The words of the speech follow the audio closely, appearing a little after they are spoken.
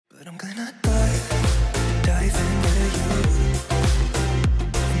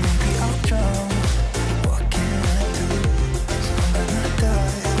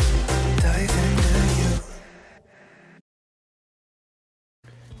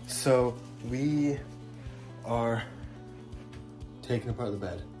So we are taking apart the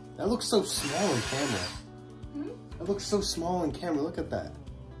bed. That looks so small in camera. Hmm? That looks so small in camera. Look at that.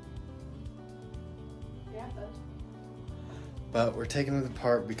 Yeah, it does. But we're taking it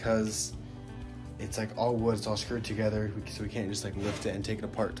apart because it's like all wood. It's all screwed together, so we can't just like lift it and take it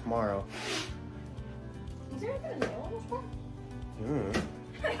apart tomorrow. Is there even a nail on this part?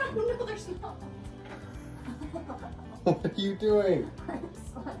 I don't know. There's not. What are you doing? I'm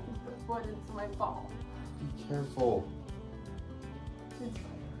sliding the wood into my ball. Be careful. It's fine.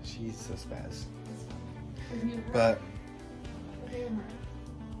 She's so spaz. It's fine. But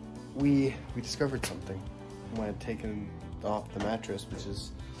we discovered something when taking off the mattress, which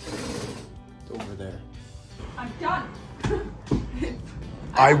is over there. I'm done.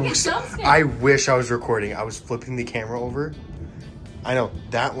 I wish I was recording. I was flipping the camera over. I know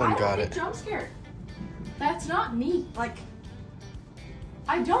that one got it. I don't get jump scared. That's not me. Like,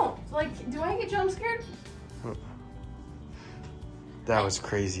 I don't. Like, do I get jump scared? That was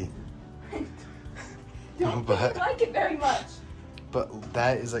crazy. Don't like it very much. But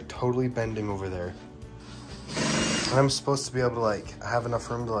that is like totally bending over there. And I'm supposed to be able to like have enough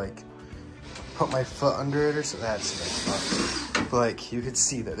room to like put my foot under it or so. That's like, but like you could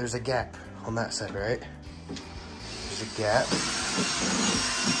see that there's a gap on that side, right? There's a gap.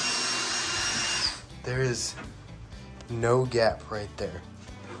 There is no gap right there.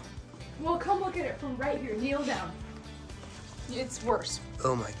 Well, come look at it from right here. Kneel down. It's worse.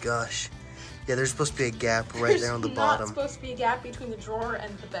 Oh my gosh. Yeah, there's supposed to be a gap right there on the bottom. There's not supposed to be a gap between the drawer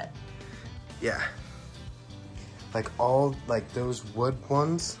and the bed. Yeah. Like all, like those wood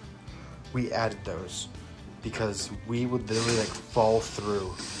ones, we added those because we would literally like fall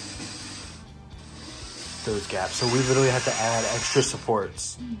through those gaps. So we literally had to add extra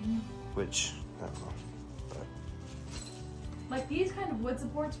supports, which, I don't know. But. Like these kind of wood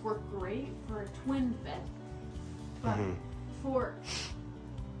supports work great for a twin bed. But for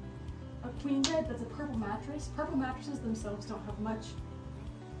a queen bed that's a purple mattresses themselves don't have much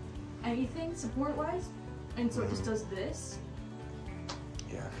anything support-wise, and so it just does this.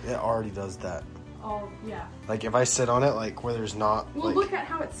 Yeah, it already does that. Oh, yeah. Like if I sit on it, like where there's not. Well, like, look at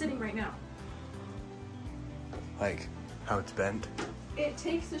how it's sitting right now. Like how it's bent. It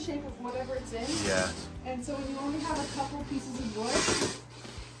takes the shape of whatever it's in. Yeah. And so when you only have a couple pieces of wood.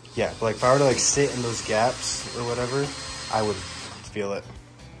 Yeah, but like if I were to like sit in those gaps or whatever, I would feel it.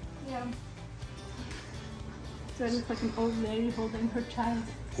 Yeah. So I look like an old lady holding her child.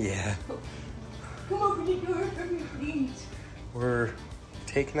 Yeah. Come open the door for me, please. We're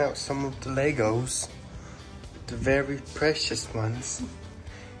taking out some of the Legos. The very precious ones.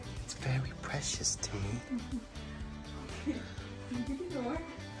 It's very precious to me. Open the door.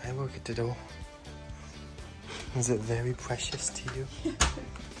 I will get the door. Is it very precious to you?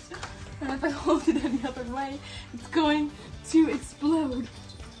 And if I hold it any other way, it's going to explode.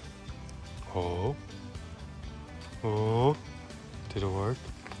 Oh. Oh. Did it work?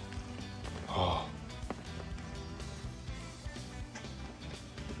 Oh.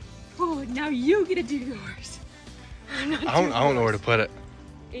 Oh, now you get to do yours. I don't know where to put it.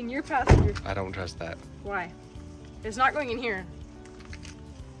 In your passenger. I don't trust that. Why? It's not going in here.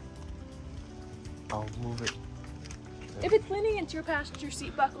 I'll move it. If it's leaning into your passenger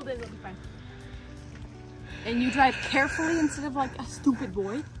seat buckled in, it'll be fine. And you drive carefully instead of like a stupid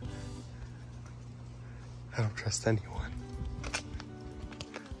boy. I don't trust anyone.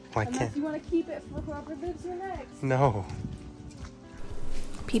 Why Unless you want to keep it for whoever lives here next. No.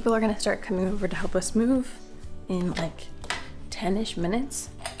 People are going to start coming over to help us move in like 10-ish minutes.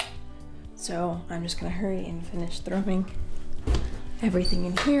 So I'm just going to hurry and finish throwing everything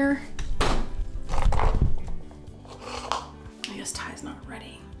in here. I guess Ty's not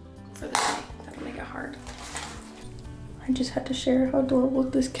ready for the day. That'll make it hard. I just had to share how adorable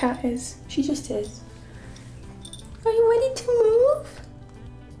this cat is. She just is. Are you ready to move?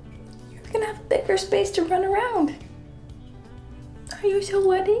 You're gonna have bigger space to run around. Are you so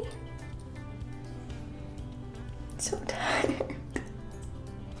ready? So tired.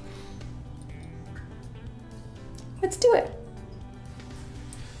 Let's do it.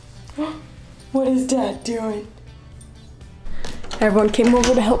 What is Dad doing? Everyone came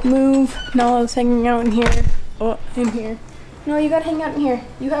over to help move. Now I was hanging out in here. Oh, in here. No, you gotta hang out in here.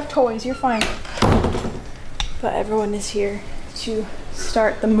 You have toys, you're fine. But everyone is here to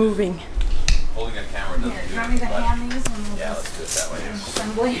start the moving. Holding a camera doesn't do you want me to anything, hand these? And yeah, let's do it that way.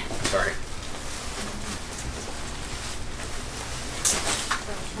 Assembly. Sorry.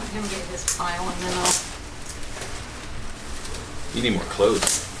 Let him get his pile and then I'll... You need more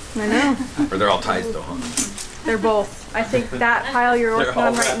clothes. I know. Or they're all ties though, huh? They're both. I think that pile you're They're working all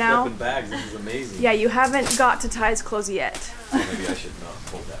on right wrapped now. up in bags. This is amazing. Yeah, you haven't got to Ty's clothes yet. Maybe I should not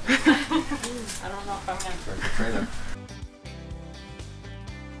hold that. I don't know if I'm gonna. Start the trailer.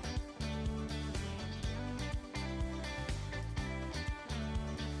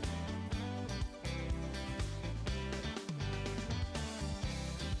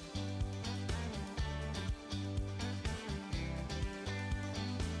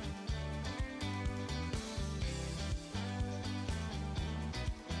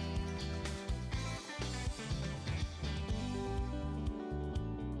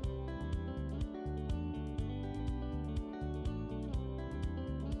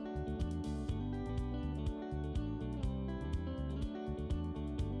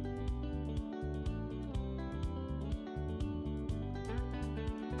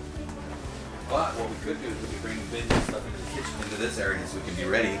 But what we could do is we could bring bins and stuff into the kitchen, into this area, so we can be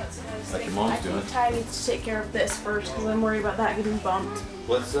ready, like your mom's doing. Ty needs to take care of this first because I'm worried about that getting bumped.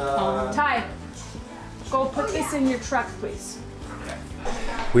 Let's Ty, go put this in your truck, please.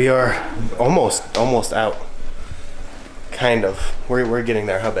 We are almost out. Kind of. We're getting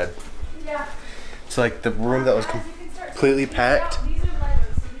there. How bad? Yeah. It's like the room that was completely packed.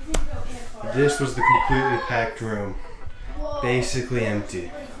 This was the completely packed room. Basically empty.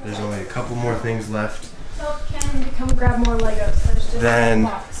 There's only a couple more things left. Tell Cannon to come grab more Legos. There's just Then- a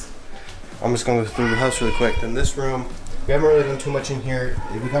box. I'm just gonna go through the house really quick. Then this room, we haven't really done too much in here.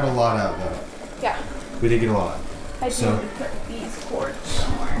 We got a lot out though. Yeah. We did get a lot. I do So- need to put these cords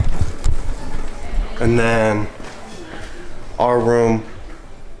somewhere. And then our room,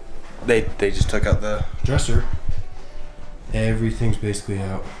 they just took out the dresser. Everything's basically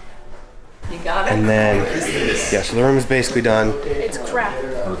out. You got it? And then, yeah, so the room is basically done. It's crap.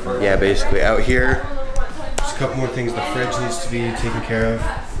 Yeah, basically out here. Just a couple more things. The fridge needs to be taken care of.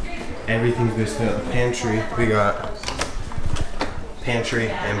 Everything's basically out. The pantry, we got pantry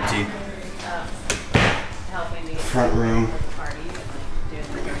empty. Helping to get Front room party, doing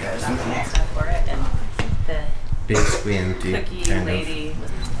the stuff for it, and the basically empty. cookie Kind of. lady.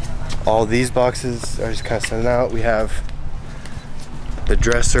 All these boxes are just kind of sitting out. We have the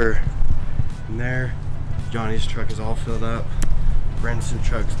dresser in there. Johnny's truck is all filled up. Brenson's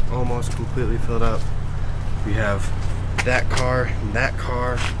truck's almost completely filled up. We have that car and that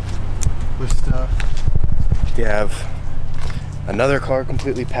car with stuff. We have another car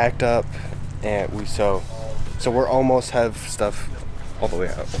completely packed up, and so we're almost have stuff all the way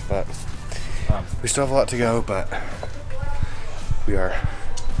out, but we still have a lot to go, but we are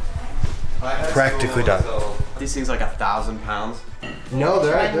practically done. These things like 1,000 pounds. No,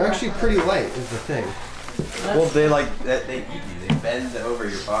 they're actually pretty light is the thing. Well, they eat you. They bend over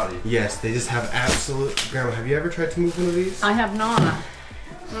your body. Yes, they just have absolute. Grandma, have you ever tried to move one of these? I have not.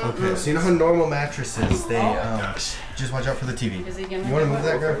 Okay, so you know how normal mattresses, they just watch out for the TV. Is he gonna You want to do move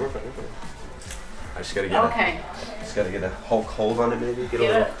that, Grandma? I just gotta get Okay. just gotta get a Hulk hold on it, maybe. Get a Get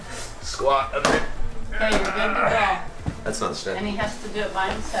little it. squat under it. Okay, you're good to That's not go. straight. And he has to do it by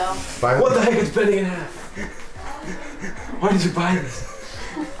himself. What the heck? It's bending in half. Why did you buy this?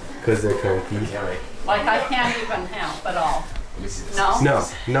 Because they're comfy. Like I can't even help at all. Let me see this.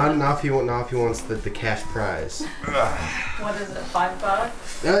 No? Not if he wants the cash prize. What is it,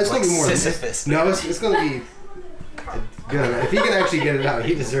 $5? No, it's Like gonna be more than Sisyphus. No, it's gonna be good. If he can actually get it out,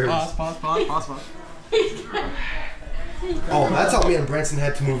 he deserves. Pause. Oh, that's how me and Branson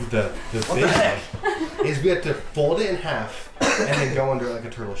had to move the What big the heck? one. Is we had to fold it in half and then go under it like a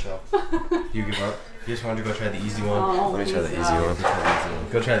turtle shell. You give up? You just wanted to go try the easy one? Oh, Let me try the he's easy out. one.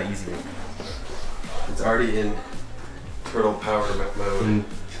 Go try the easy one. It's already in turtle power mode.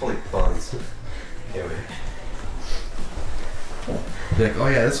 Holy buns. Yawi. Like, oh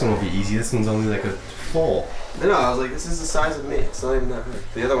yeah, this one will be easy. This one's only like a full. I know, I was like, this is the size of me. It's not even that big.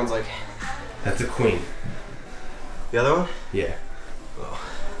 The other one's like, That's a queen. the other one? Yeah. Oh,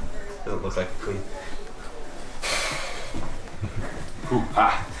 doesn't look like a queen. Ooh,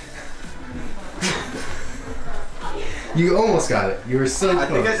 ah. You almost got it. You were so close. I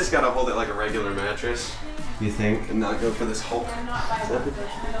think I just gotta hold it like a regular mattress You think? and not go for this Hulk.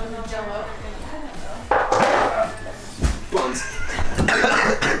 Buns.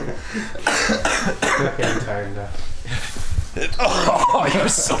 Okay, I'm tired now. Oh, you're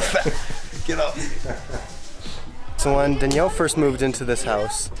so fat. Get up. So when Danielle first moved into this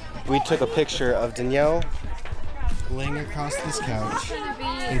house, we took a picture of Danielle laying across this couch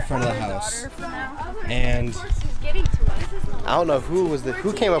in front of the house. And I don't know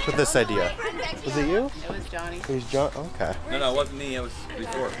who came up with this idea. Was it you? It was Johnny. It was John. Okay. No, it wasn't me. It was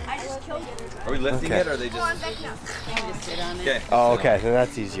before. Are we lifting it, or are they just? Just sit on it. Okay. Oh, okay. Then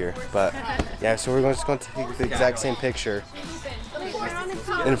that's easier. But yeah, so we're just going to take the exact same picture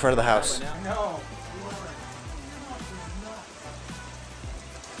in front of the house.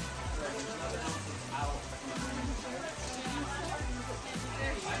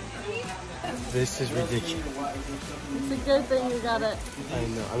 This is ridiculous. It's a good thing you got it. I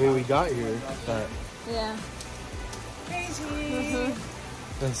know. I mean, we got here, but Yeah.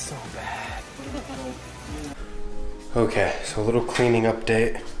 that's so bad. Okay, so a little cleaning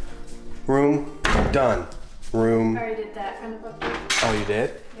update. Room done. Room. I already did that kind of update. Oh, you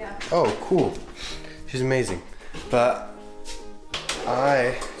did? Yeah. Oh, cool. She's amazing. But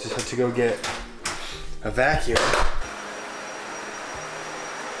I just had to go get a vacuum.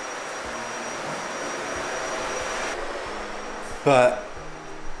 But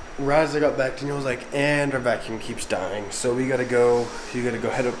right as I got back, Danielle was like, and our vacuum keeps dying. So we gotta go, you gotta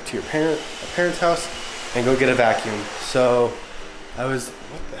go head up to your parents' house and go get a vacuum. So I was,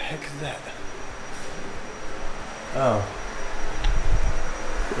 what the heck is that? Oh.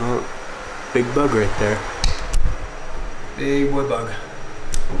 Oh, big bug right there. Big boy bug.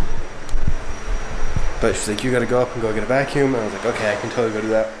 But she's like, you gotta go up and go get a vacuum. And I was like, okay, I can totally go do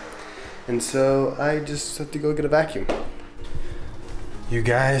that. And so I just have to go get a vacuum. You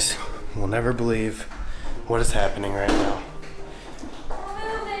guys will never believe what is happening right now.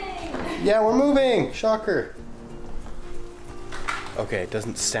 We're moving! Yeah, we're moving! Shocker. Okay, it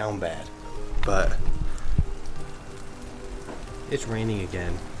doesn't sound bad, but it's raining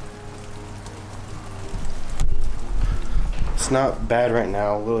again. It's not bad right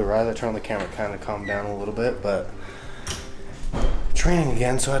now. Lily, right as I turn on the camera, kind of calmed down a little bit, but it's raining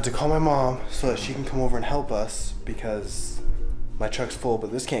again, so I had to call my mom so that she can come over and help us because my truck's full,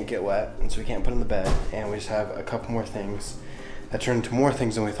 but this can't get wet, and so we can't put it in the bed, and we just have a couple more things that turned into more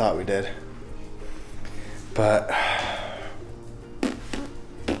things than we thought we did. But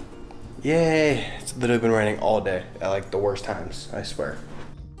yay! It's literally been raining all day at like the worst times, I swear.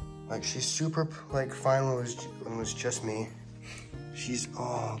 Like she's super like fine when it was just me. She's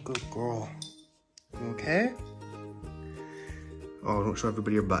oh good girl. You okay? Oh, don't show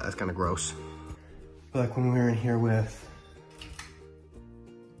everybody your butt. That's kind of gross. But like when we were in here with.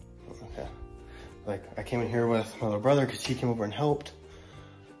 Okay. Like I came in here with my little brother because he came over and helped.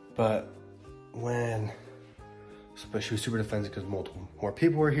 But when. But she was super defensive because multiple more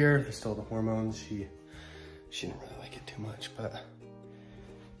people were here. There's still the hormones. She didn't really like it too much, but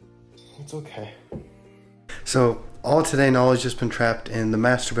it's okay. So all today, Nolly's just been trapped in the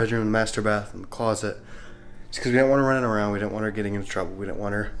master bedroom, the master bath, and the closet. It's because we didn't want her running around. We didn't want her getting into trouble. We didn't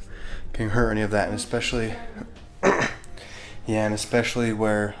want her getting hurt or any of that. And especially, yeah, and especially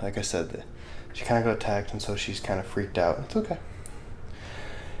where, like I said, she kind of got attacked, and so she's kind of freaked out. It's okay.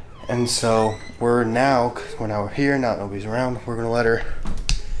 And so we're now here, now that nobody's around, we're gonna let her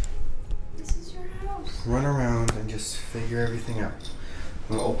This is your house. run around and just figure everything out.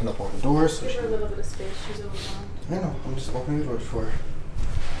 I'm gonna open up all the doors. So Give her a little bit of space, she's overwhelmed. I know, I'm just opening the doors for her.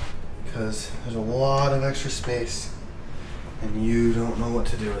 Because there's a lot of extra space and you don't know what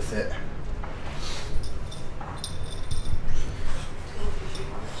to do with it.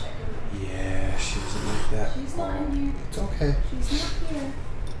 Yeah, she doesn't like that. She's not in here. It's okay. She's not here.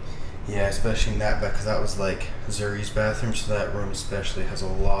 Yeah, especially in that bed, because that was like Zuri's bathroom, so that room especially has a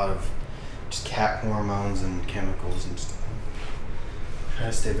lot of just cat hormones and chemicals and stuff. Try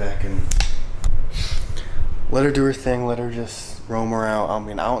to stay back and let her do her thing, let her just roam around. I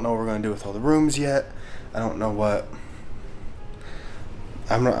mean, I don't know what we're gonna do with all the rooms yet. I don't know what.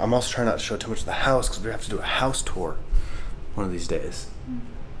 I'm also trying not to show too much of the house because we have to do a house tour one of these days.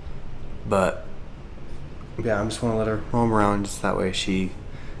 But yeah, I just want to let her roam around just that way she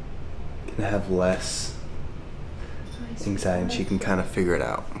can have less anxiety and she can kind of figure it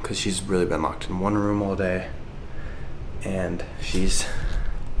out because she's really been locked in one room all day and she's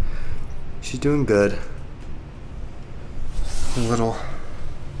doing good. A little.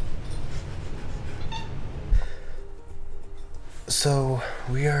 So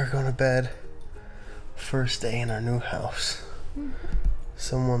we are going to bed first day in our new house.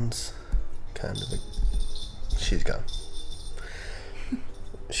 Someone's kind of she's gone.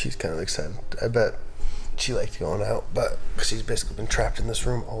 She's kind of excited. I bet she liked going out, but she's basically been trapped in this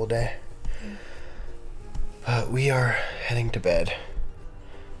room all day. But we are heading to bed.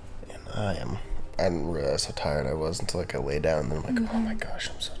 And I didn't realize how tired I was until like I lay down and then I'm like, oh my gosh,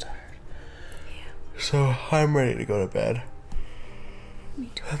 I'm so tired. Yeah. So I'm ready to go to bed. Me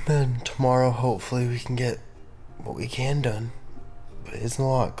too. And then tomorrow hopefully we can get what we can done. But it isn't a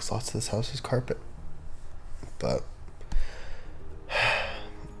lot because lots of this house is carpet. But I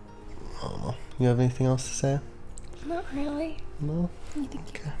don't know. You have anything else to say? Not really. No? I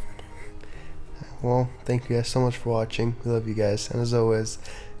think you covered it. Well, thank you guys so much for watching. We love you guys. And as always,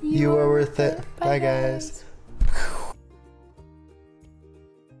 you are worth it. Bye, guys.